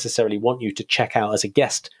don't necessarily want you to check out as a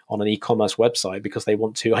guest on an e-commerce website because they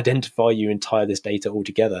want to identify you and tie this data all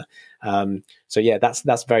together. So yeah,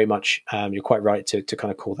 that's very much, you're quite right to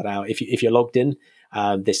kind of call that out. If you're logged in,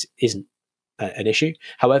 this isn't an issue.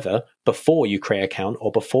 However, before you create an account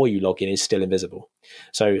or before you log in is still invisible.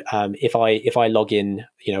 So if I log in,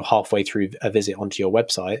 halfway through a visit onto your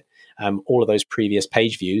website, all of those previous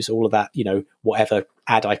page views, all of that, whatever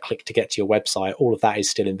ad I click to get to your website, all of that is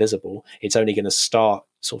still invisible. It's only going to start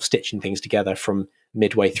sort of stitching things together from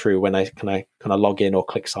midway through when I kind of log in or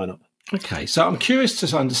click sign up. Okay, so I'm curious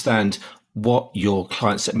to understand what your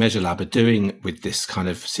clients at Measure Lab are doing with this kind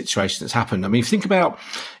of situation that's happened. I mean, think about,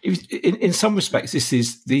 in some respects,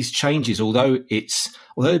 these changes, although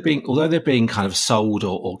they're being kind of sold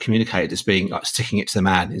or communicated as being like sticking it to the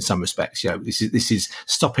man in some respects. This is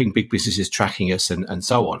stopping big businesses tracking us and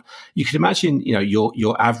so on. You can imagine,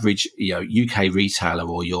 your average, UK retailer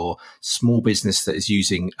or your small business that is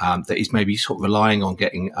using, that is maybe sort of relying on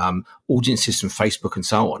getting audiences from Facebook and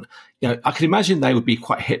so on. I can imagine they would be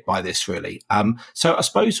quite hit by this, really. So I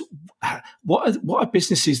suppose, what are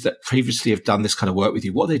businesses that previously have done this kind of work with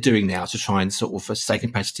you? What are they doing now to try and sort of stay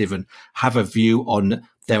competitive and have a view on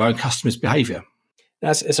their own customers' behaviour?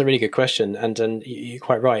 It's a really good question, and you're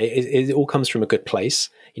quite right. It all comes from a good place.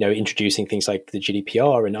 Introducing things like the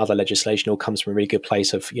GDPR and other legislation all comes from a really good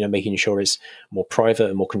place of making sure it's more private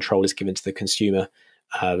and more control is given to the consumer.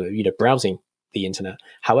 Browsing the internet.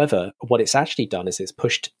 However, what it's actually done is it's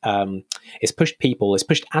pushed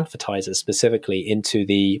advertisers specifically into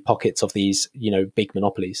the pockets of these, big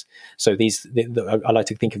monopolies. So I like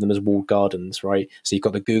to think of them as walled gardens, right? So you've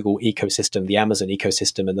got the Google ecosystem, the Amazon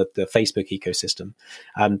ecosystem, and the Facebook ecosystem.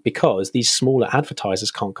 Because these smaller advertisers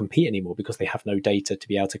can't compete anymore because they have no data to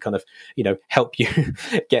be able to kind of, help you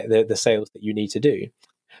get the sales that you need to do.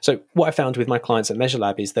 So what I found with my clients at Measure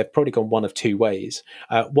Lab is they've probably gone one of two ways.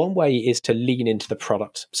 One way is to lean into the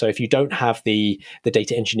product. So if you don't have the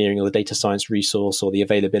data engineering or the data science resource or the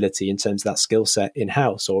availability in terms of that skill set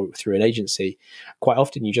in-house or through an agency, quite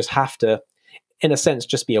often you just have to, in a sense,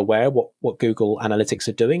 just be aware what Google Analytics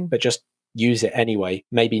are doing, but just use it anyway.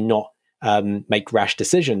 Maybe not make rash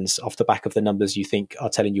decisions off the back of the numbers you think are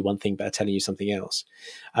telling you one thing but are telling you something else.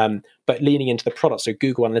 But leaning into the product, so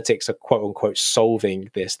Google Analytics are quote unquote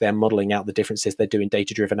solving this. They're modeling out the differences. They're doing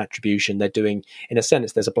data-driven attribution. They're doing, in a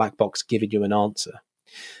sense, there's a black box giving you an answer.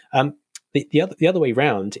 The other way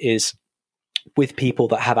round is with people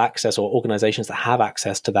that have access or organizations that have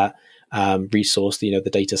access to that resource, the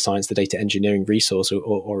data science, the data engineering resource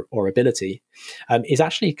or ability, is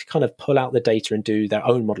actually kind of pull out the data and do their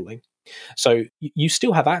own modeling. So you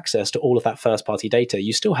still have access to all of that first party data.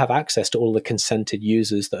 You still have access to all the consented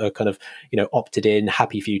users that are kind of, opted in,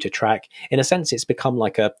 happy for you to track. In a sense, it's become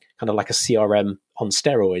like a CRM on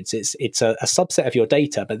steroids. It's a subset of your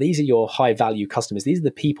data, but these are your high value customers. These are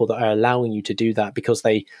the people that are allowing you to do that because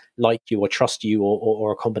they like you or trust you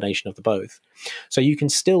or a combination of the both. So you can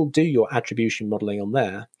still do your attribution modeling on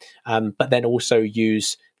there, but then also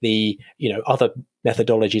use the other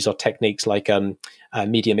methodologies or techniques like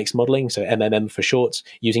media mix modeling, so MMM for short,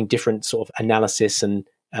 using different sort of analysis and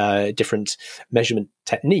different measurement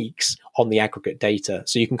techniques on the aggregate data.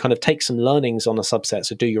 So you can kind of take some learnings on a subset,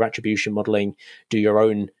 so do your attribution modeling, do your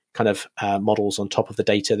own kind of models on top of the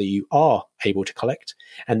data that you are able to collect,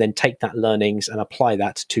 and then take that learnings and apply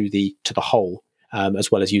that to the whole,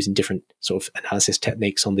 as well as using different sort of analysis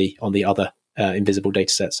techniques on the other invisible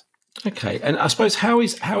data sets. Okay, and I suppose how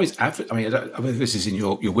is I mean, I don't know if this is in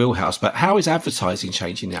your wheelhouse, but how is advertising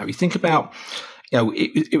changing now? You think about,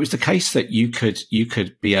 it was the case that you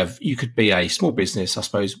could be a small business, I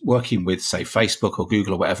suppose, working with say Facebook or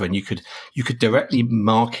Google or whatever, and you could directly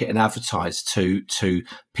market and advertise to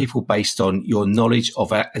people based on your knowledge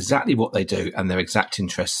of exactly what they do and their exact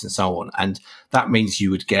interests and so on. And that means you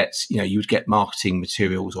would get marketing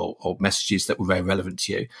materials or messages that were very relevant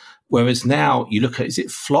to you. Whereas now you look at, is it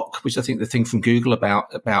Flock, which I think the thing from Google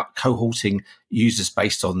about cohorting users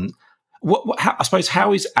based on I suppose,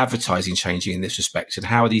 how is advertising changing in this respect, and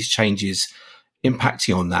how are these changes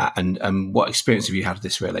impacting on that? And what experience have you had of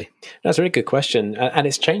this, really? That's a really good question. And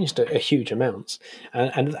it's changed a huge amount.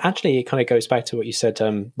 And actually, it kind of goes back to what you said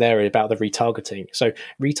there about the retargeting. So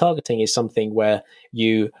retargeting is something where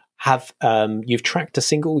you have, you've tracked a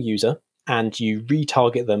single user and you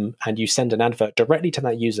retarget them and you send an advert directly to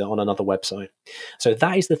that user on another website. So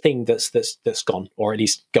that is the thing that's gone, or at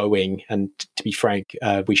least going. And to be frank,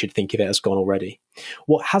 we should think of it as gone already.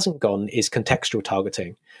 What hasn't gone is contextual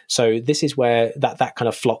targeting. So this is where that kind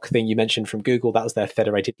of flock thing you mentioned from Google, that was their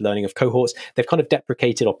federated learning of cohorts. They've kind of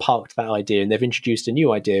deprecated or parked that idea, and they've introduced a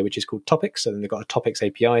new idea, which is called topics. So then they've got a topics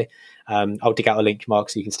API. I'll dig out a link, Mark,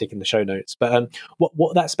 so you can stick in the show notes. But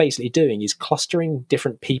what that's basically doing is clustering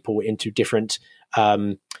different people into different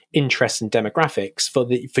interests and demographics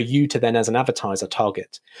for you to then, as an advertiser,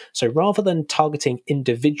 target. So rather than targeting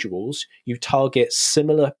individuals, you target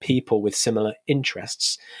similar people with similar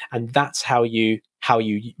interests, and that's how you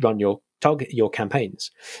run your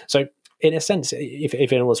campaigns. So in a sense, if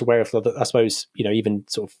anyone was aware of, I suppose, even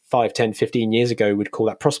sort of 5, 10, 15 years ago, we'd call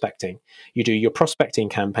that prospecting. You do your prospecting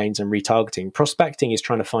campaigns and retargeting. Prospecting is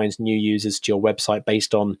trying to find new users to your website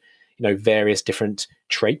based on various different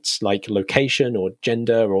traits like location or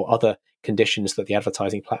gender or other conditions that the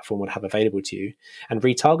advertising platform would have available to you. And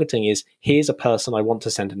retargeting is, here's a person I want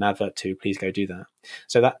to send an advert to, please go do that.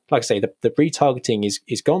 So that, like I say, the retargeting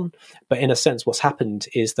is gone, but in a sense what's happened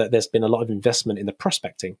is that there's been a lot of investment in the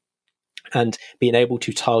prospecting and being able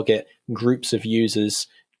to target groups of users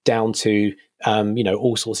down to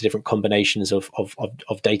all sorts of different combinations of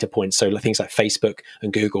data points. So things like Facebook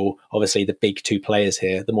and Google, obviously the big two players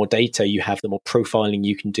here. The more data you have, the more profiling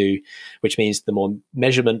you can do, which means the more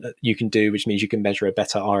measurement you can do, which means you can measure a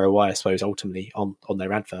better ROI, I suppose, ultimately on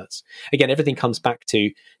their adverts. Again, everything comes back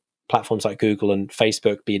to platforms like Google and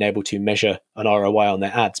Facebook being able to measure an ROI on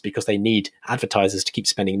their ads because they need advertisers to keep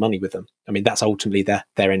spending money with them. I mean, that's ultimately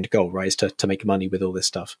their end goal, right? Is to make money with all this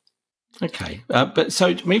stuff. Okay, but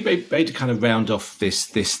so maybe to kind of round off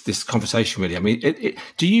this conversation, really. I mean,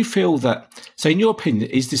 do you feel that? So, in your opinion,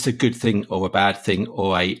 is this a good thing or a bad thing,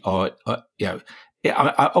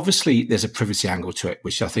 obviously there's a privacy angle to it,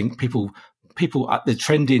 which I think people the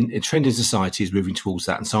trend in society is moving towards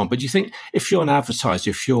that and so on. But do you think if you're an advertiser,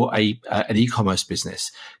 if you're an e-commerce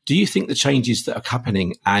business, do you think the changes that are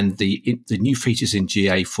happening and the new features in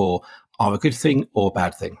GA4 are a good thing or a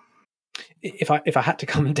bad thing? If I had to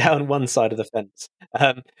come down one side of the fence,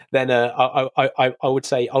 then I would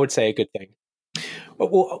say a good thing.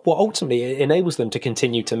 Well, ultimately it enables them to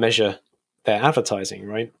continue to measure their advertising,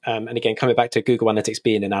 right? And again, coming back to Google Analytics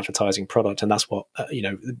being an advertising product, and that's what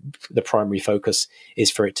the primary focus is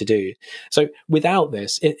for it to do. So without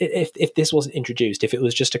this, if this wasn't introduced, if it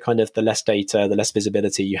was just a kind of the less data, the less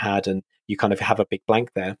visibility you had, and you kind of have a big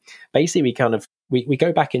blank there, basically we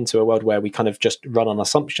go back into a world where we kind of just run on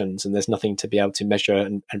assumptions and there's nothing to be able to measure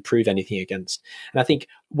and prove anything against. And I think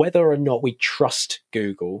whether or not we trust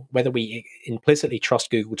Google, whether we implicitly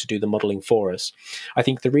trust Google to do the modeling for us, I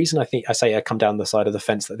think the reason I come down the side of the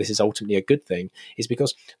fence that this is ultimately a good thing is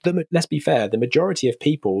because, let's be fair, the majority of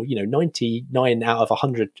people, 99 out of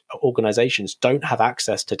 100 organizations don't have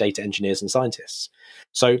access to data engineers and scientists.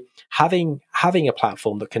 So having a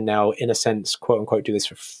platform that can now, in a sense, quote unquote, do this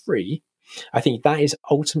for free, I think that is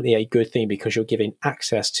ultimately a good thing because you're giving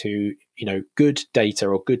access to, good data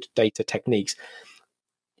or good data techniques,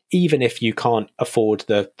 even if you can't afford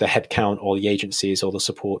the headcount or the agencies or the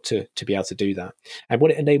support to be able to do that. And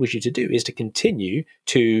what it enables you to do is to continue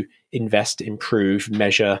to invest, improve,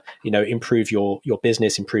 measure, improve your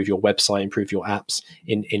business, improve your website, improve your apps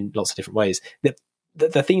in lots of different ways.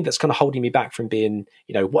 The thing that's kind of holding me back from being,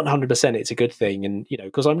 100% it's a good thing, and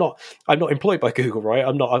because I'm not employed by Google, right?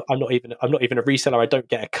 I'm not even a reseller. I don't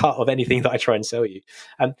get a cut of anything that I try and sell you.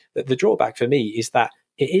 And the drawback for me is that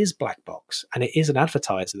it is black box, and it is an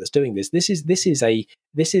advertiser that's doing this. This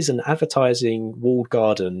is an advertising walled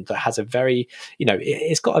garden that has a very,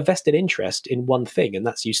 it's got a vested interest in one thing, and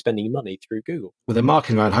that's you spending money through Google. Well, they're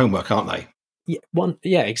marking their own homework, aren't they?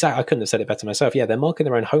 Yeah, exactly. I couldn't have said it better myself. Yeah, they're marking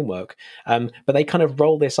their own homework, but they kind of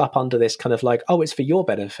roll this up under this kind of like, oh, it's for your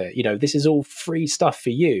benefit. This is all free stuff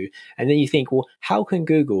for you. And then you think, well, how can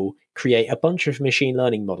Google create a bunch of machine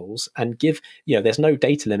learning models and give, there's no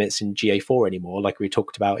data limits in GA4 anymore, like we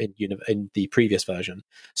talked about in the previous version.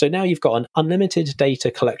 So now you've got an unlimited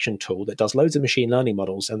data collection tool that does loads of machine learning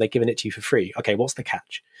models, and they're giving it to you for free. Okay, what's the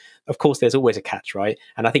catch? Of course, there's always a catch, right?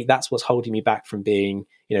 And I think that's what's holding me back from being,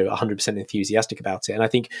 100% enthusiastic about it. And I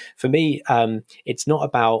think for me, it's not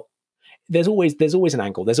about, there's always an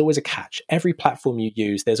angle. There's always a catch. Every platform you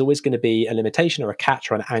use, there's always going to be a limitation or a catch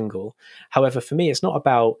or an angle. However, for me, it's not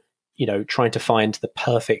about, trying to find the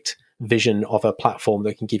perfect vision of a platform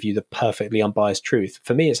that can give you the perfectly unbiased truth.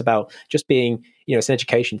 For me, it's about just being, it's an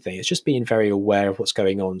education thing. It's just being very aware of what's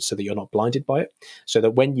going on so that you're not blinded by it. So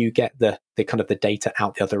that when you get the kind of the data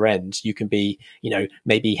out the other end, you can be,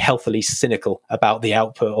 maybe healthily cynical about the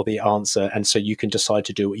output or the answer. And so you can decide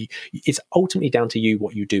to do it's ultimately down to you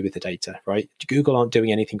what you do with the data, right? Google aren't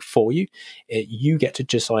doing anything for you. You get to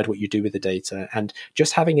decide what you do with the data. And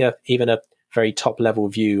just having even a very top level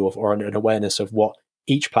view of, or an awareness of what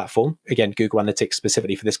each platform, again, Google Analytics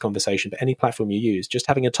specifically for this conversation, but any platform you use, just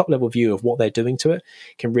having a top level view of what they're doing to it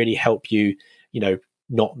can really help you,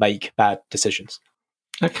 not make bad decisions.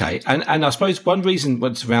 Okay, and I suppose one reason,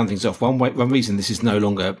 to round things off, one reason this is no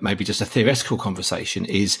longer maybe just a theoretical conversation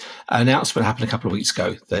is an announcement happened a couple of weeks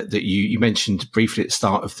ago that you mentioned briefly at the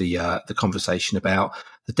start of the conversation about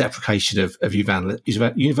the deprecation of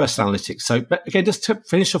universal analytics. So again, just to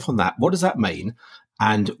finish off on that, what does that mean,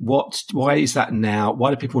 and why is that now?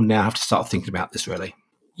 Why do people now have to start thinking about this really?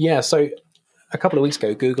 Yeah, so a couple of weeks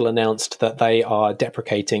ago, Google announced that they are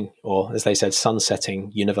deprecating, or as they said, sunsetting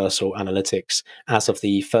Universal Analytics as of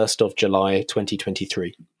the 1st of July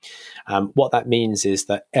 2023. What that means is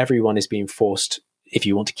that everyone is being forced, if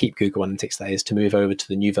you want to keep Google Analytics, that is, to move over to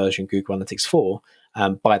the new version, Google Analytics 4,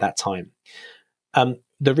 by that time.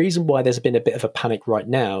 The reason why there's been a bit of a panic right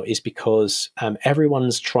now is because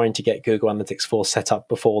everyone's trying to get Google Analytics 4 set up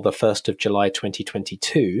before the 1st of July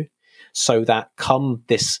 2022, so that come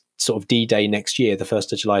this sort of D-Day next year, the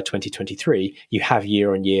 1st of July 2023, you have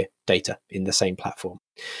year-on-year data in the same platform.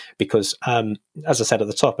 Because, as I said at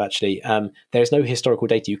the top, actually, there's no historical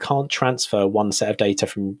data. You can't transfer one set of data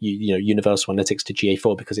from Universal Analytics to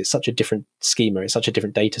GA4 because it's such a different schema, it's such a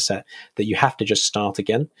different data set that you have to just start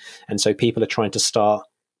again. And so people are trying to start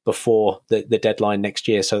before the deadline next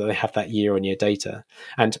year so that they have that year-on-year data.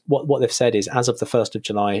 And what they've said is, as of the 1st of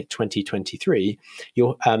July 2023,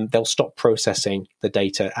 they'll stop processing the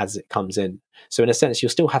data as it comes in. So in a sense, you'll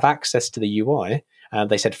still have access to the UI,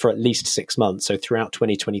 they said, for at least 6 months. So throughout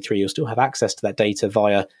 2023, you'll still have access to that data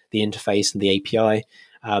via the interface and the API.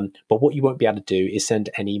 But what you won't be able to do is send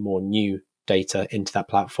any more new data into that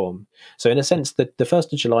platform. So in a sense, the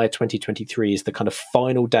 1st of July 2023 is the kind of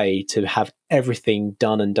final day to have everything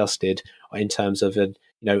done and dusted in terms of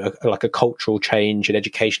like a cultural change, an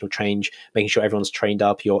educational change, making sure everyone's trained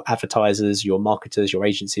up, your advertisers, your marketers, your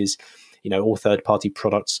agencies, all third-party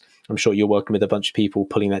products. I'm sure you're working with a bunch of people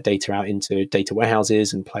pulling that data out into data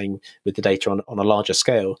warehouses and playing with the data on a larger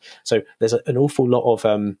scale. So there's an awful lot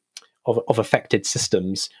of affected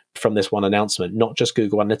systems from this one announcement, not just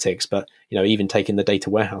Google Analytics, but even taking the data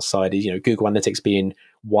warehouse side, is Google Analytics being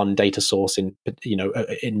one data source in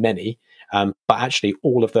many, but actually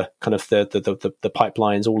all of the kind of the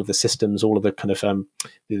pipelines, all of the systems, all of the kind of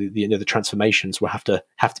the transformations will have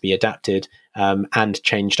to be adapted and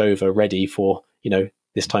changed over, ready for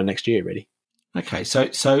this time next year, really. Okay, so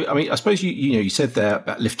I mean, I suppose you said there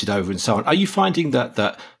about lifted over and so on. Are you finding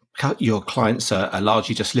that your clients are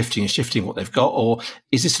largely just lifting and shifting what they've got, or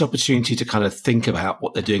is this an opportunity to kind of think about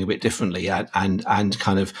what they're doing a bit differently and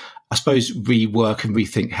kind of, I suppose, rework and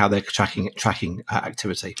rethink how they're tracking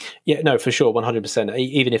activity? Yeah, no, for sure, 100%.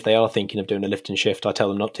 Even if they are thinking of doing a lift and shift, I tell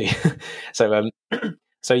them not to.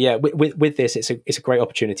 So yeah, with this, it's a great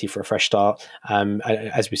opportunity for a fresh start.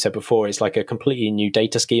 As we said before, it's like a completely new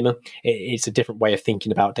data schema. It's a different way of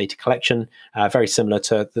thinking about data collection, very similar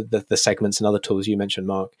to the segments and other tools you mentioned,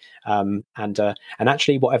 Mark. And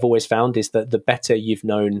actually, what I've always found is that the better you've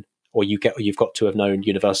known, or you've got to have known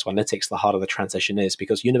Universal Analytics, the harder the transition is,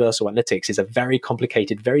 because Universal Analytics is a very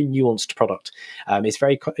complicated, very nuanced product.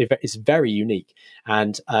 It's very unique,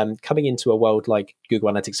 and coming into a world like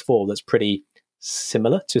Google Analytics 4 that's pretty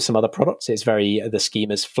similar to some other products. It's the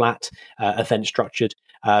schema's flat, event structured.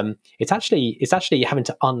 It's actually having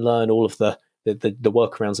to unlearn all of the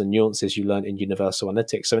workarounds and nuances you learn in Universal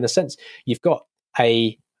Analytics. So in a sense, you've got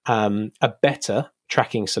a better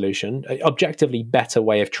tracking solution, objectively better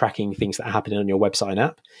way of tracking things that are happening on your website and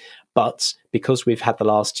app. But because we've had the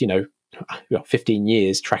last 15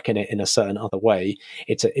 years tracking it in a certain other way,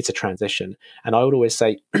 it's a transition. And I would always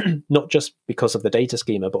say, not just because of the data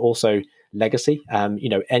schema, but also legacy.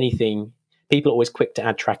 Anything, people are always quick to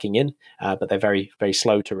add tracking in, but they're very, very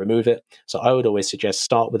slow to remove it. So I would always suggest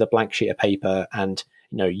start with a blank sheet of paper and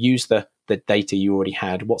use the data you already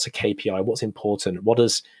had. What's a KPI? What's important? What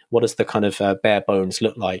does the kind of bare bones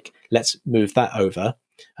look like? Let's move that over,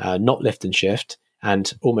 not lift and shift,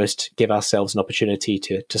 and almost give ourselves an opportunity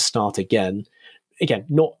to start again. Again,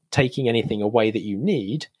 not taking anything away that you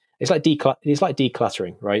need. It's like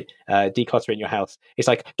decluttering, right? Decluttering your house. It's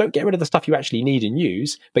like, don't get rid of the stuff you actually need and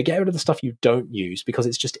use, but get rid of the stuff you don't use because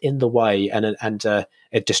it's just in the way and a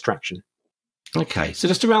distraction. Okay, so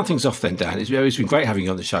just to round things off then, Dan, it's been great having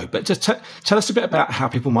you on the show, but just tell us a bit about how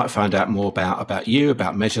people might find out more about you,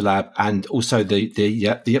 about Measure Lab, and also the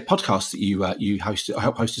podcast that you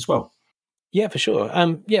help host as well. Yeah, for sure.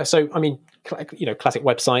 So, I mean, classic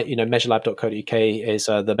website. Measurelab.co.uk is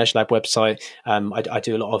the MeasureLab website. I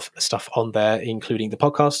do a lot of stuff on there, including the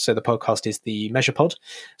podcast. So the podcast is the MeasurePod.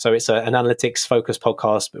 So it's an analytics focused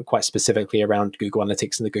podcast, but quite specifically around Google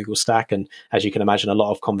Analytics and the Google Stack. And as you can imagine, a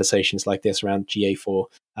lot of conversations like this around GA4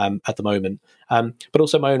 at the moment. But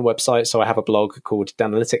also my own website. So I have a blog called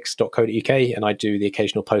danalytics.co.uk, and I do the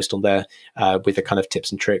occasional post on there with the kind of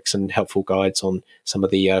tips and tricks and helpful guides on some of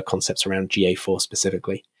the concepts around GA4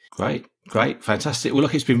 specifically. Great, fantastic. Well,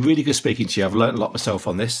 look, it's been really good speaking to you. I've learned a lot myself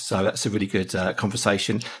on this, so that's a really good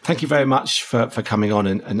conversation. Thank you very much for coming on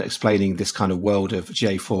and explaining this kind of world of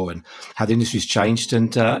GA4 and how the industry's changed.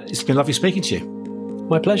 And it's been lovely speaking to you.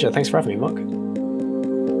 My pleasure. Thanks for having me, Mark.